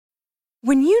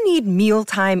When you need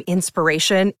mealtime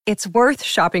inspiration, it's worth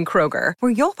shopping Kroger,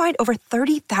 where you'll find over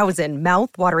 30,000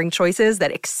 mouth-watering choices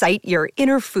that excite your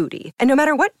inner foodie. And no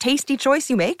matter what tasty choice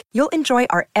you make, you'll enjoy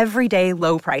our everyday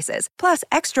low prices, plus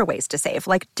extra ways to save,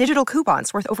 like digital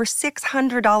coupons worth over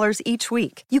 $600 each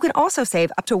week. You can also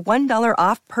save up to $1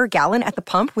 off per gallon at the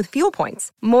pump with fuel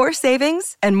points. More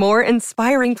savings and more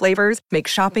inspiring flavors make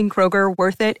shopping Kroger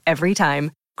worth it every time.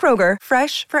 Kroger,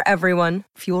 fresh for everyone.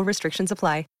 Fuel restrictions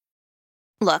apply.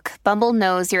 Look, Bumble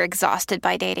knows you're exhausted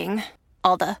by dating.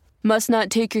 All the, must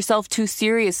not take yourself too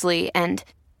seriously, and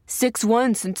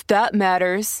 6'1" since that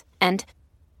matters, and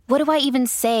what do I even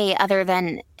say other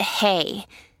than, hey?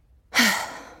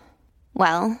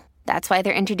 Well, that's why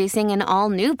they're introducing an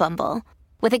all-new Bumble,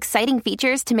 with exciting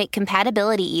features to make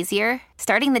compatibility easier,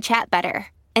 starting the chat better,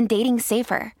 and dating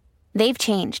safer. They've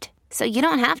changed, so you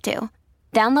don't have to.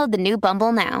 Download the new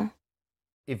Bumble now.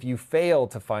 If you fail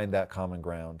to find that common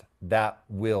ground, that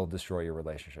will destroy your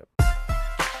relationship. Hey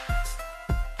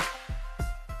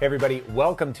everybody,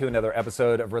 welcome to another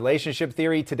episode of Relationship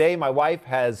Theory. Today, my wife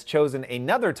has chosen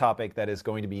another topic that is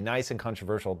going to be nice and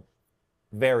controversial,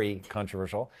 very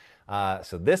controversial.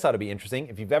 So this ought to be interesting.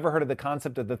 If you've ever heard of the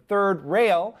concept of the third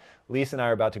rail, Lisa and I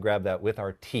are about to grab that with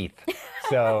our teeth.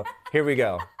 So here we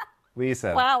go.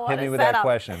 Lisa, wow, hit me with that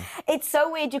question. It's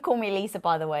so weird you call me Lisa,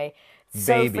 by the way.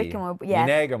 So Baby, freaking weird. Yes.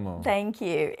 Ginegamo. Thank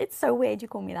you. It's so weird you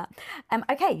call me that.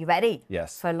 Okay, you ready?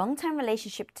 Yes. For a long-term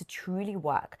relationship to truly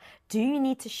work, do you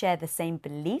need to share the same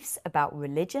beliefs about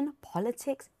religion,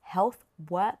 politics, health,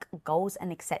 work, goals,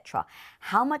 and etc.?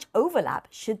 How much overlap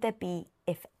should there be,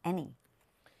 if any?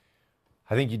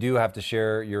 I think you do have to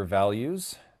share your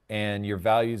values, and your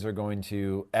values are going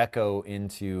to echo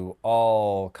into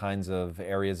all kinds of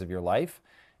areas of your life.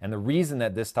 And the reason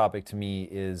that this topic to me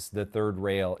is the third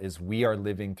rail is we are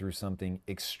living through something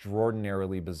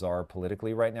extraordinarily bizarre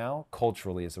politically right now.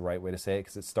 Culturally is the right way to say it,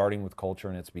 because it's starting with culture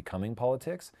and it's becoming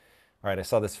politics. All right, I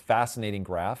saw this fascinating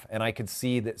graph, and I could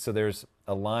see that. So there's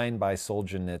a line by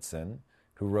Solzhenitsyn,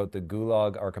 who wrote the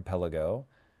Gulag Archipelago,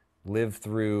 lived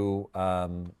through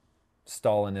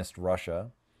Stalinist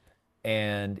Russia.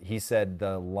 And he said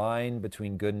the line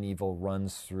between good and evil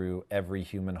runs through every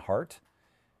human heart.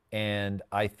 And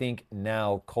I think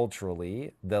now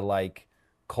culturally, the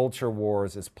culture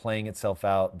wars is playing itself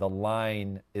out. The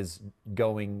line is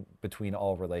going between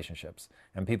all relationships.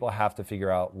 And people have to figure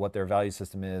out what their value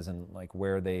system is and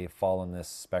where they fall in this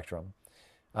spectrum.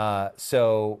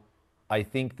 So I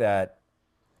think that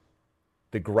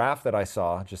the graph that I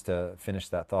saw, just to finish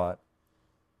that thought,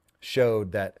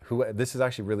 showed that this is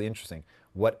actually really interesting.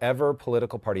 Whatever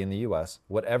political party in the US,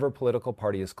 whatever political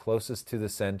party is closest to the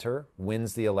center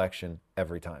wins the election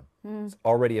every time. It's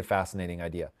already a fascinating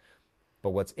idea.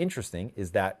 But what's interesting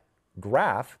is that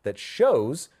graph that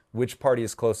shows which party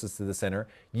is closest to the center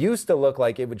used to look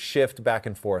like it would shift back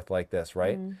and forth like this,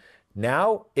 right?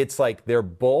 Now it's like they're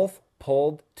both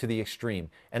pulled to the extreme.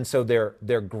 And so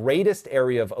their greatest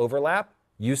area of overlap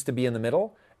used to be in the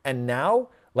middle. And now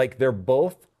they're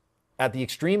both at the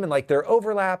extreme, and their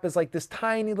overlap is this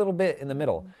tiny little bit in the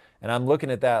middle. And I'm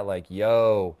looking at that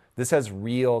yo, this has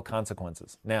real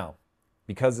consequences. Now,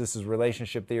 because this is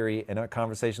relationship theory and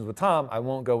conversations with Tom, I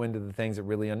won't go into the things that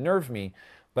really unnerve me,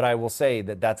 but I will say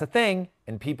that that's a thing,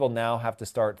 and people now have to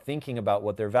start thinking about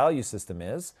what their value system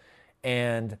is.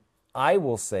 And I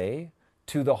will say,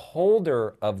 to the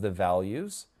holder of the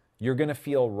values, you're gonna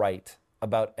feel right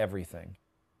about everything,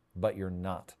 but you're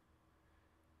not.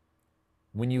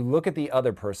 When you look at the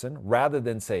other person, rather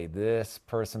than say, this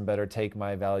person better take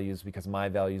my values because my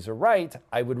values are right,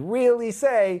 I would really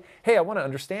say, hey, I want to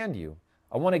understand you.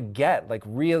 I want to get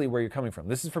really where you're coming from.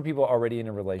 This is for people already in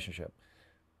a relationship.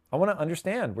 I want to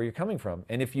understand where you're coming from.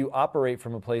 And if you operate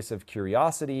from a place of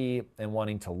curiosity and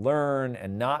wanting to learn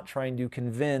and not trying to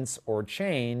convince or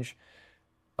change,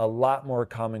 a lot more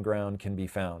common ground can be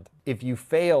found. If you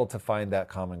fail to find that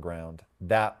common ground,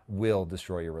 that will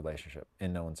destroy your relationship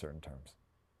in no uncertain terms.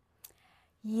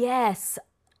 Yes,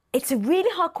 it's a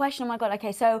really hard question. Oh my God.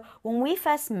 Okay, so when we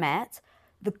first met,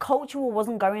 the culture war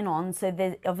wasn't going on. So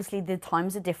obviously the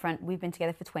times are different. We've been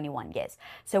together for 21 years.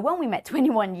 So when we met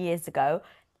 21 years ago,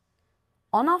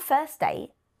 on our first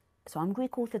date, so I'm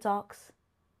Greek Orthodox,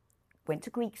 went to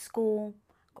Greek school,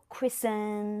 got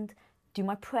christened, do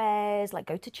my prayers,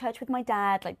 go to church with my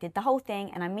dad, did the whole thing,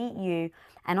 and I meet you.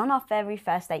 And on our very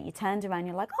first date, you turned around,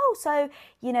 you're like, oh, so,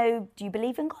 do you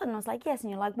believe in God? And I was like, yes. And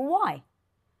you're like, well, why?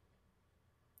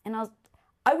 And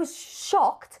I was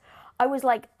shocked. I was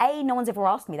like, no one's ever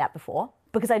asked me that before,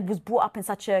 because I was brought up in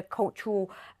such a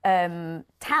cultural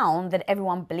town that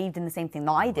everyone believed in the same thing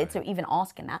that I did. Right. So even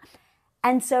asking that.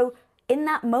 And so in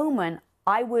that moment,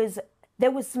 I was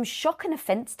there was some shock and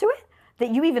offense to it, that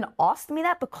you even asked me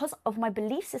that, because of my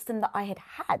belief system that I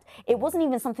had. It wasn't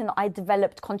even something that I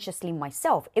developed consciously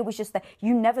myself. It was just that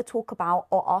you never talk about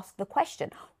or ask the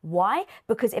question. Why?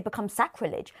 Because it becomes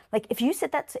sacrilege. Like, if you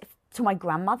said that to my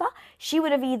grandmother, she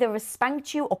would have either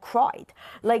spanked you or cried.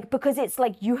 Like, because it's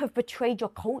like you have betrayed your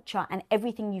culture and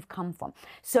everything you've come from.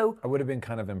 So I would have been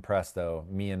kind of impressed, though,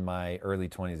 me in my early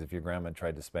 20s, if your grandma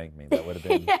tried to spank me. That would have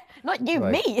been... yeah, not you,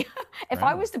 like, me. If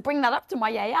I was to bring that up to my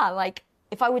yaya, like,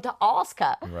 if I were to ask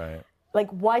her, right, like,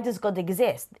 why does God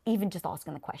exist? Even just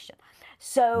asking the question.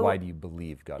 So why do you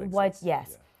believe God exists? Yes.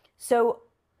 Yeah. So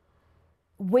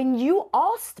when you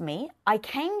asked me, I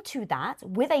came to that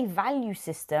with a value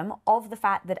system of the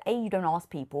fact that A, you don't ask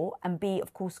people, and B,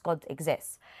 of course, God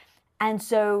exists. And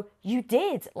so you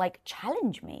did, like,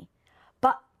 challenge me.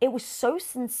 But it was so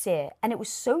sincere and it was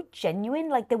so genuine.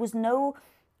 Like, there was no...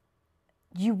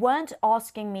 You weren't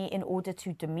asking me in order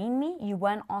to demean me. You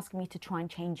weren't asking me to try and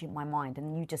change my mind.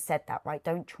 And you just said that, right?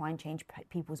 Don't try and change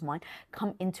people's mind.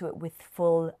 Come into it with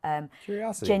full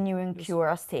curiosity. Genuine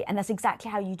curiosity. And that's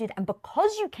exactly how you did. And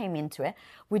because you came into it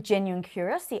with genuine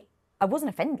curiosity, I wasn't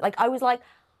offended. Like, I was like,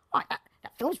 oh,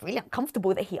 that feels really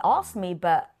uncomfortable that he asked me,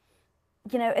 but,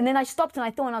 you know, and then I stopped and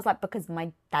I thought, and I was like, because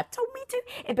my dad told me to.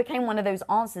 It became one of those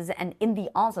answers. And in the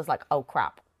answer, I was like, oh,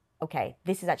 crap. Okay,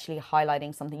 this is actually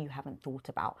highlighting something you haven't thought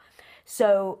about.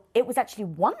 So it was actually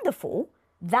wonderful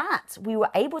that we were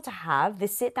able to have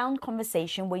this sit-down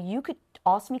conversation where you could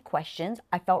ask me questions.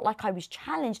 I felt like I was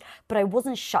challenged, but I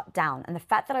wasn't shut down. And the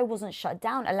fact that I wasn't shut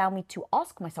down allowed me to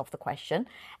ask myself the question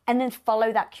and then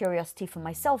follow that curiosity for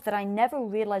myself that I never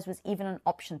realized was even an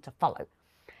option to follow.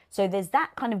 So there's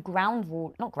that kind of ground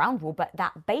rule, not ground rule, but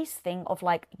that base thing of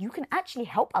like, you can actually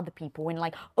help other people in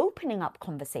like opening up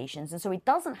conversations. And so it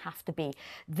doesn't have to be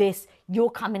this, you're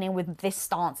coming in with this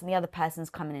stance and the other person's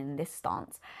coming in this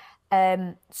stance.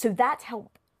 So that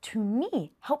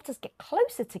helped us get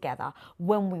closer together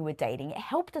when we were dating. It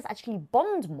helped us actually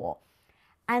bond more.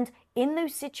 And in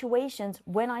those situations,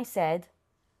 when I said,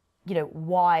 you know,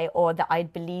 why, or that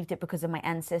I'd believed it because of my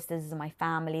ancestors and my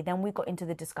family, then we got into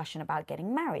the discussion about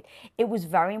getting married. It was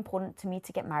very important to me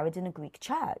to get married in a Greek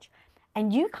church.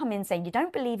 And you come in saying you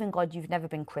don't believe in God, you've never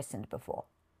been christened before.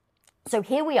 So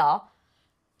here we are,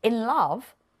 in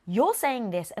love, you're saying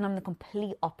this and I'm the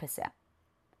complete opposite.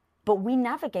 But we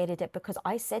navigated it because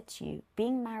I said to you,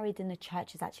 being married in a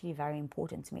church is actually very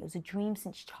important to me. It was a dream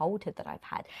since childhood that I've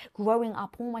had. Growing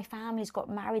up, all my family's got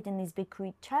married in these big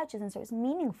Greek churches, and so it's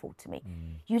meaningful to me.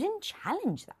 You didn't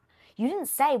challenge that. You didn't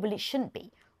say, well, it shouldn't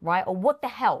be, right? Or what the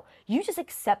hell? You just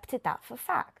accepted that for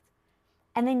fact.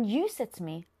 And then you said to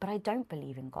me, but I don't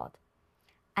believe in God.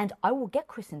 And I will get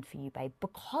christened for you, babe,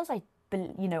 because I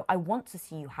want to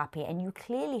see you happy, and you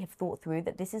clearly have thought through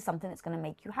that this is something that's going to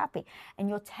make you happy, and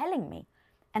you're telling me,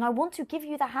 and I want to give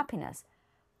you that happiness,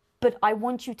 but I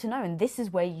want you to know, and this is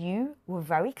where you were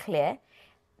very clear,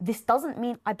 this doesn't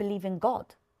mean I believe in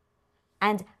God.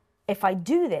 And if I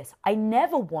do this, I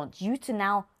never want you to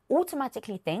now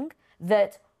automatically think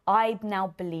that I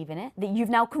now believe in it, that you've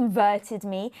now converted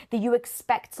me, that you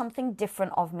expect something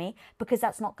different of me, because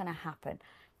that's not going to happen.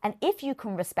 And if you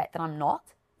can respect that I'm not,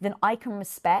 then I can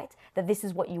respect that this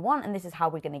is what you want and this is how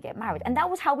we're going to get married. And that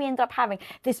was how we ended up having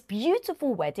this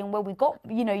beautiful wedding where we got,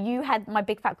 you know, you had my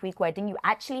big fat Greek wedding. You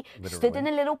actually stood in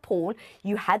a little pool.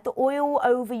 You had the oil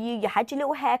over you. You had your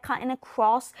little haircut in a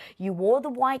cross. You wore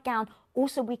the white gown.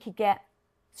 Also, you could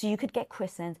get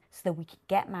christened so that we could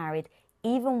get married,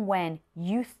 even when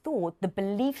you thought the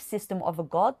belief system of a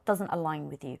God doesn't align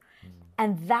with you.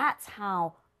 And that's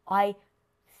how I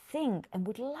think and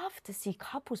would love to see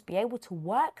couples be able to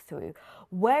work through,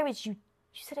 whereas you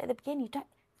said it at the beginning,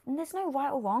 and there's no right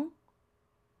or wrong.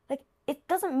 Like, it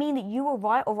doesn't mean that you were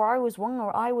right or I was wrong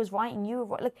or I was right and you were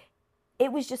right. Like,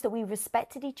 it was just that we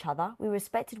respected each other. We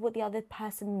respected what the other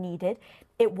person needed.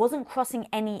 It wasn't crossing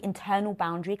any internal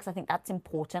boundary, because I think that's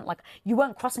important. Like, you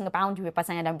weren't crossing a boundary by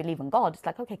saying I don't believe in God. It's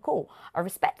like, okay, cool, I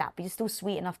respect that, but you're still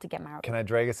sweet enough to get married. Can I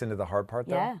drag us into the hard part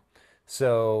though? Yeah.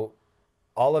 So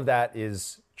all of that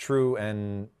is true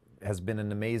and has been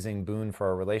an amazing boon for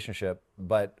our relationship.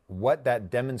 But what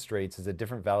that demonstrates is a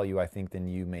different value, I think, than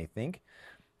you may think.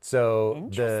 So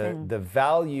the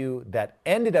value that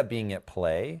ended up being at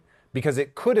play, because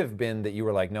it could have been that you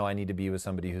were like, no, I need to be with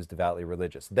somebody who's devoutly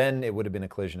religious. Then it would have been a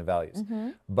collision of values.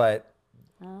 But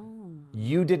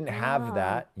you didn't have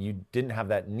that. You didn't have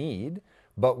that need.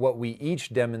 But what we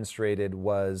each demonstrated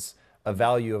was a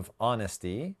value of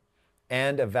honesty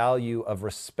and a value of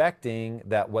respecting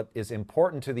that what is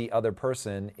important to the other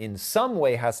person in some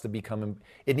way has to become,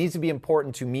 it needs to be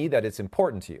important to me that it's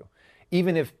important to you.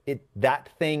 even if that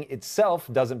thing itself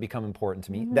doesn't become important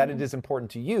to me, that it is important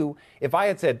to you. If I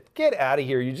had said, get out of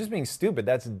here, you're just being stupid,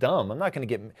 that's dumb, I'm not going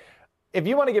to get, if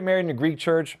you want to get married in a Greek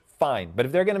church, fine, but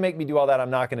if they're going to make me do all that, I'm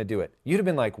not going to do it. You'd have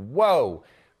been like, whoa.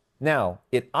 Now,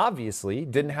 it obviously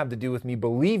didn't have to do with me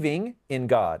believing in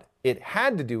God. It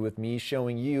had to do with me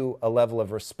showing you a level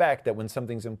of respect that when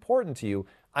something's important to you,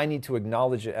 I need to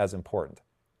acknowledge it as important.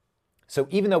 So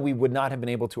even though we would not have been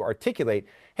able to articulate,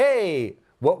 hey,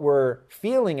 what we're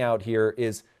feeling out here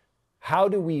is how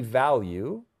do we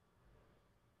value,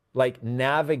 like,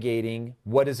 navigating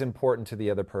what is important to the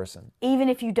other person. Even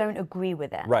if you don't agree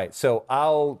with it. Right. So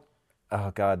oh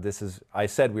God, I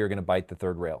said we were going to bite the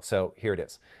third rail. So here it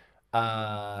is.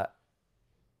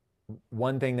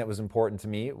 One thing that was important to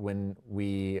me when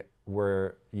we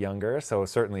were younger, so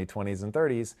certainly 20s and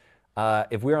 30s,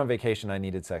 if we were on vacation, I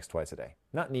needed sex twice a day.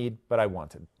 Not need, but I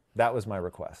wanted. That was my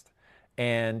request.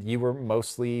 And you were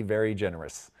mostly very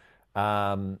generous.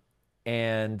 And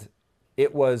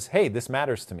it was, hey, this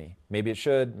matters to me. Maybe it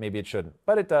should, maybe it shouldn't,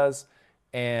 but it does.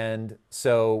 And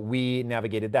so we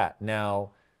navigated that.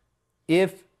 Now,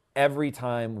 if every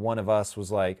time one of us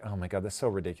was like, oh my God, that's so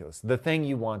ridiculous. The thing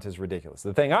you want is ridiculous.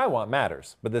 The thing I want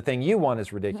matters, but the thing you want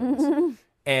is ridiculous.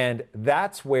 And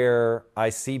that's where I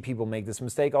see people make this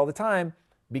mistake all the time,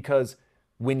 because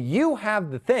when you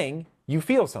have the thing, you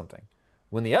feel something.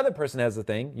 When the other person has the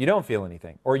thing, you don't feel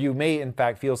anything. Or you may, in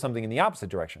fact, feel something in the opposite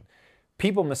direction.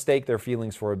 People mistake their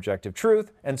feelings for objective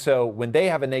truth. And so when they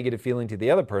have a negative feeling to the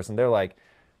other person, they're like,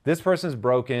 this person's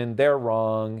broken, they're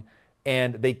wrong.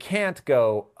 And they can't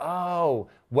go, oh,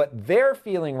 what they're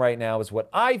feeling right now is what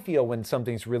I feel when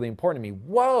something's really important to me.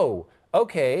 Whoa,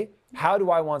 okay, how do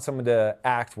I want someone to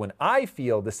act when I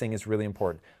feel this thing is really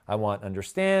important? I want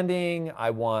understanding. I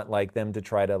want like them to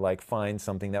try to like find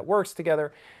something that works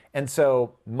together. And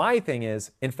so my thing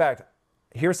is, in fact,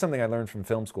 here's something I learned from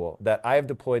film school that I have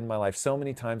deployed in my life so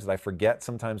many times that I forget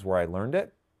sometimes where I learned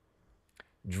it.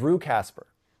 Drew Casper.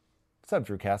 What's up,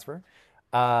 Drew Casper?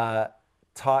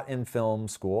 Taught in film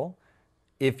school,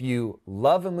 if you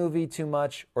love a movie too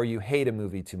much or you hate a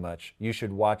movie too much, you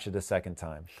should watch it a second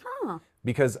time.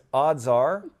 Because odds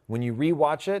are, when you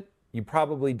rewatch it, you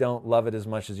probably don't love it as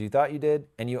much as you thought you did,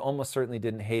 and you almost certainly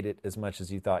didn't hate it as much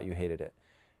as you thought you hated it.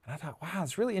 And I thought, wow,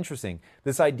 it's really interesting.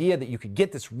 This idea that you could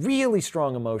get this really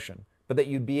strong emotion, but that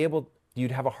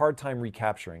you'd have a hard time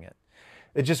recapturing it.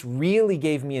 It just really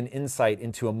gave me an insight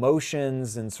into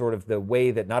emotions and sort of the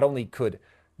way that not only could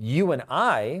you and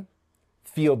I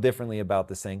feel differently about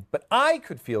this thing, but I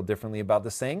could feel differently about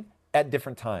this thing at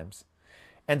different times.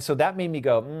 And so that made me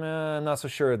go, I'm not so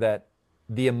sure that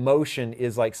the emotion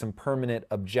is like some permanent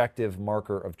objective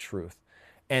marker of truth.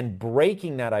 And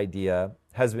breaking that idea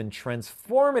has been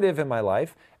transformative in my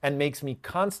life and makes me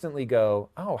constantly go,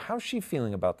 oh, how's she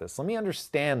feeling about this? Let me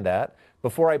understand that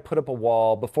before I put up a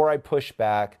wall, before I push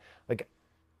back. Like,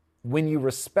 when you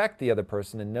respect the other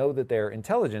person and know that they're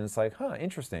intelligent, it's like,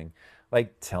 interesting.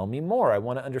 Like, tell me more. I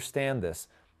want to understand this.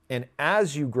 And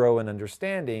as you grow in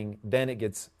understanding, then it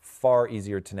gets far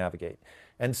easier to navigate.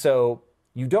 And so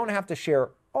you don't have to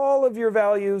share all of your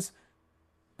values,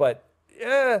 but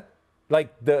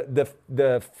like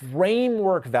the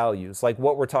framework values, like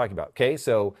what we're talking about. Okay,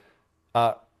 so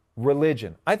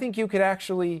religion. I think you could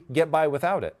actually get by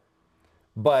without it,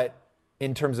 but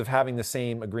in terms of having the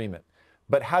same agreement.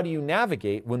 But how do you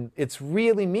navigate when it's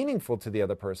really meaningful to the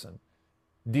other person?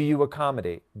 Do you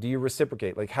accommodate? Do you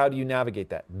reciprocate? Like, how do you navigate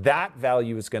that? That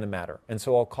value is going to matter. And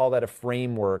so I'll call that a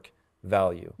framework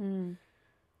value.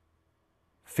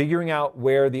 Figuring out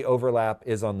where the overlap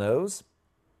is on those.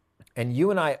 And you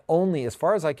and I only, as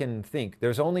far as I can think,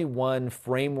 there's only one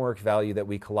framework value that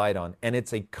we collide on. And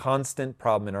it's a constant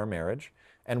problem in our marriage.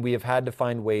 And we have had to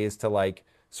find ways to like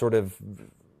sort of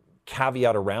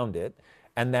caveat around it.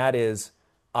 And that is,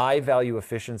 I value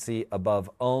efficiency above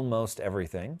almost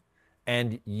everything.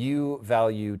 And you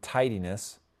value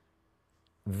tidiness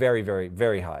very, very,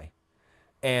 very high.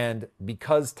 And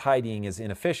because tidying is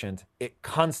inefficient, it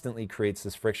constantly creates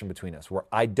this friction between us where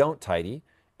I don't tidy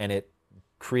and it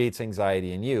creates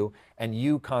anxiety in you, and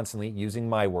you constantly, using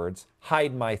my words,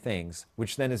 hide my things,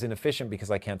 which then is inefficient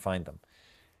because I can't find them.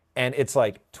 And it's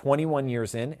like 21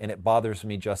 years in, and it bothers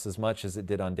me just as much as it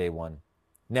did on day one.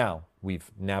 Now,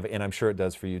 and I'm sure it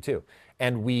does for you too.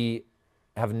 And we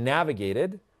have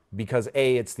navigated because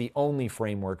A, it's the only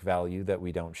framework value that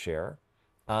we don't share.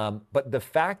 But the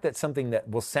fact that something that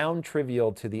will sound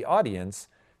trivial to the audience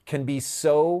can be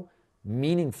so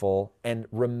meaningful and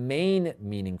remain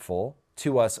meaningful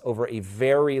to us over a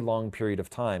very long period of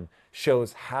time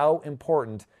shows how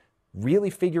important really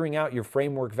figuring out your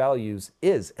framework values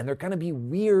is. And they're going to be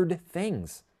weird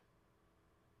things.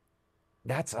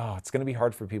 it's going to be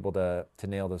hard for people to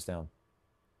nail those down,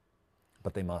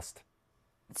 but they must.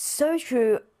 So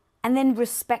true. And then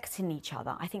respecting each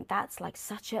other. I think that's like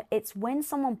it's when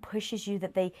someone pushes you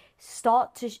that they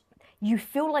start to, you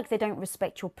feel like they don't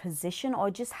respect your position or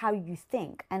just how you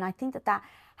think. And I think that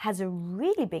has a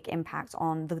really big impact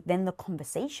on the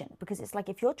conversation, because it's like,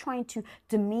 if you're trying to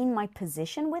demean my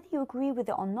position, whether you agree with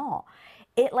it or not,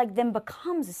 it like then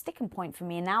becomes a sticking point for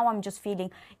me. And now I'm just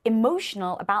feeling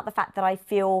emotional about the fact that I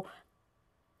feel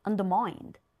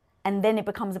undermined. And then it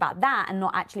becomes about that and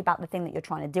not actually about the thing that you're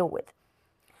trying to deal with.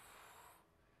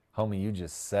 Homie, you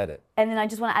just said it. And then I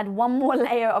just want to add one more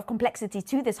layer of complexity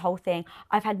to this whole thing.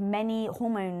 I've had many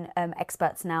hormone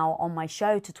experts now on my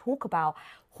show to talk about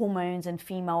hormones and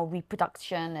female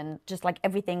reproduction and just like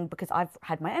everything, because I've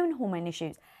had my own hormone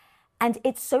issues. And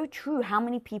it's so true how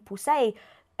many people say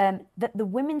that the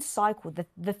women's cycle,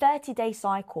 the 30-day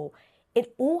cycle,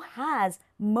 it all has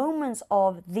moments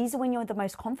of, these are when you're the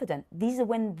most confident. These are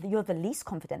when you're the least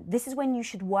confident. This is when you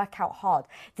should work out hard.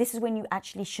 This is when you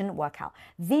actually shouldn't work out.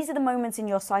 These are the moments in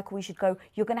your cycle you should go,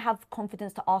 you're going to have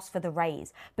confidence to ask for the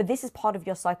raise. But this is part of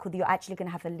your cycle that you're actually going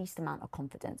to have the least amount of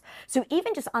confidence. So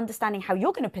even just understanding how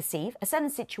you're going to perceive a certain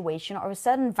situation or a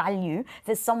certain value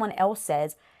that someone else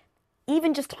says,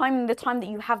 even just timing the time that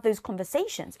you have those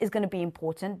conversations is going to be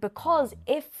important. Because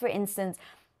if, for instance,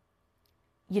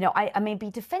 I may be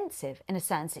defensive in a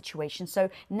certain situation. So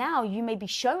now you may be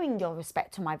showing your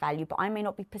respect to my value, but I may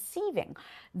not be perceiving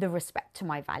the respect to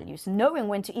my values. Knowing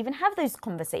when to even have those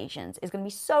conversations is going to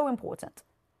be so important.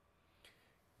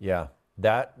 Yeah,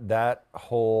 that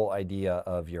whole idea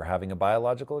of you're having a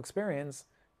biological experience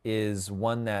is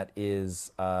one that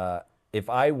is, if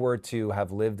I were to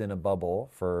have lived in a bubble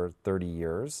for 30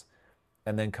 years,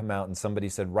 and then come out and somebody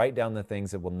said, write down the things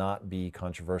that will not be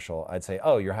controversial, I'd say,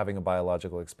 oh, you're having a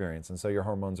biological experience. And so your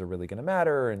hormones are really going to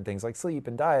matter, and things like sleep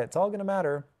and diet, it's all going to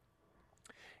matter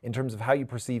in terms of how you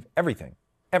perceive everything.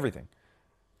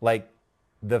 Like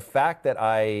the fact that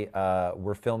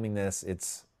we're filming this,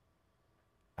 it's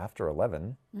after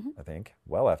 11, I think,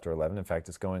 well after 11. In fact,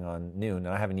 it's going on noon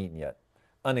and I haven't eaten yet,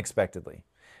 unexpectedly.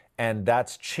 And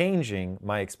that's changing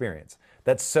my experience.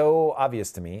 That's so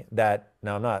obvious to me that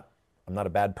now I'm not a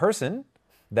bad person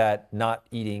that not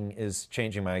eating is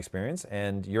changing my experience,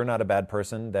 and you're not a bad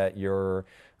person that your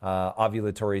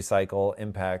ovulatory cycle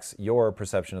impacts your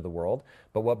perception of the world.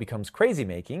 But what becomes crazy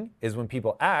making is when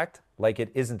people act like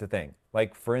it isn't a thing.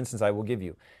 Like, for instance, I will give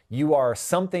you are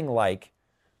something like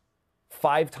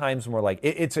 5 times more like,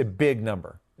 it's a big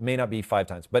number. It may not be 5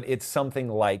 times, but it's something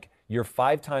like you're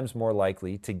 5 times more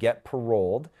likely to get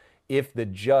paroled if the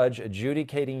judge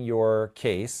adjudicating your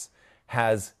case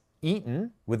has eaten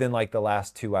within like the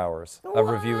last 2 hours of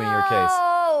reviewing your case.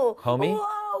 Homie,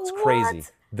 it's crazy.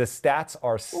 What? The stats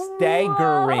are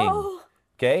staggering,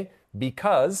 okay?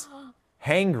 Because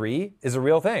hangry is a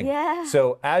real thing. Yeah.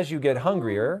 So as you get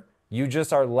hungrier, you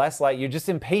just are less you're just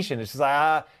impatient. It's just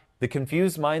like, the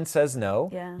confused mind says no.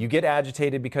 Yeah. You get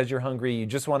agitated because you're hungry. You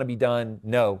just want to be done.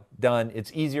 No, done.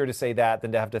 It's easier to say that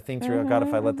than to have to think through, oh God,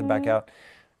 if I let them back out.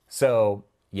 So,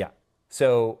 yeah.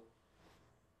 So,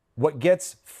 what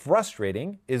gets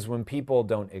frustrating is when people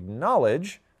don't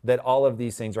acknowledge that all of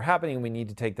these things are happening and we need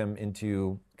to take them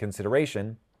into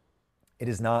consideration. It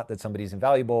is not that somebody's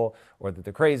invaluable or that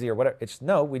they're crazy or whatever. It's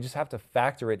no, we just have to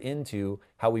factor it into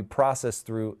how we process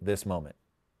through this moment.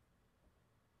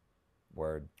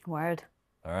 Word. All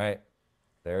right.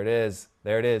 There it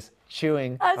is.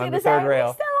 Chewing on the third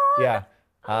rail. Yeah.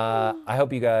 I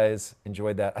hope you guys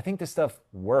enjoyed that. I think this stuff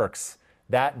works.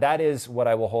 That is what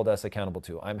I will hold us accountable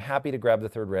to. I'm happy to grab the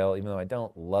third rail, even though I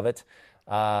don't love it,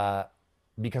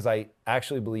 because I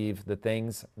actually believe the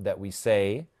things that we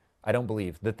say, I don't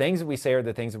believe. The things that we say are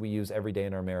the things that we use every day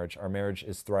in our marriage. Our marriage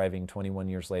is thriving 21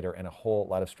 years later, and a whole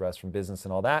lot of stress from business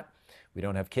and all that. We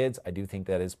don't have kids. I do think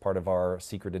that is part of our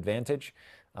secret advantage.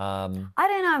 I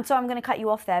don't know, so I'm going to cut you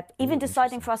off there. Even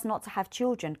deciding for us not to have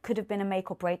children could have been a make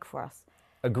or break for us.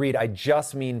 Agreed. I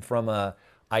just mean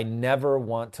I never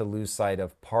want to lose sight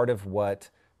of part of what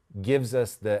gives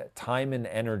us the time and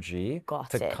energy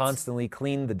to constantly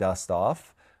clean the dust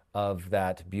off of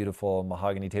that beautiful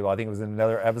mahogany table. I think it was in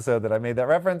another episode that I made that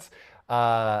reference.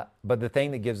 But the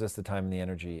thing that gives us the time and the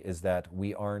energy is that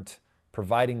we aren't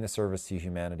providing the service to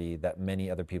humanity that many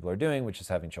other people are doing, which is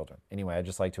having children. Anyway, I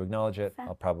just like to acknowledge it.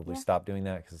 I'll probably stop doing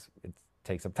that because it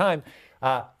takes up time.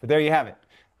 But there you have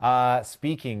it.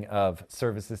 Speaking of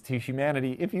services to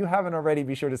humanity, if you haven't already,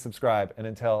 be sure to subscribe. And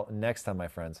until next time, my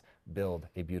friends, build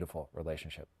a beautiful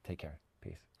relationship. Take care.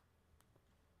 Peace.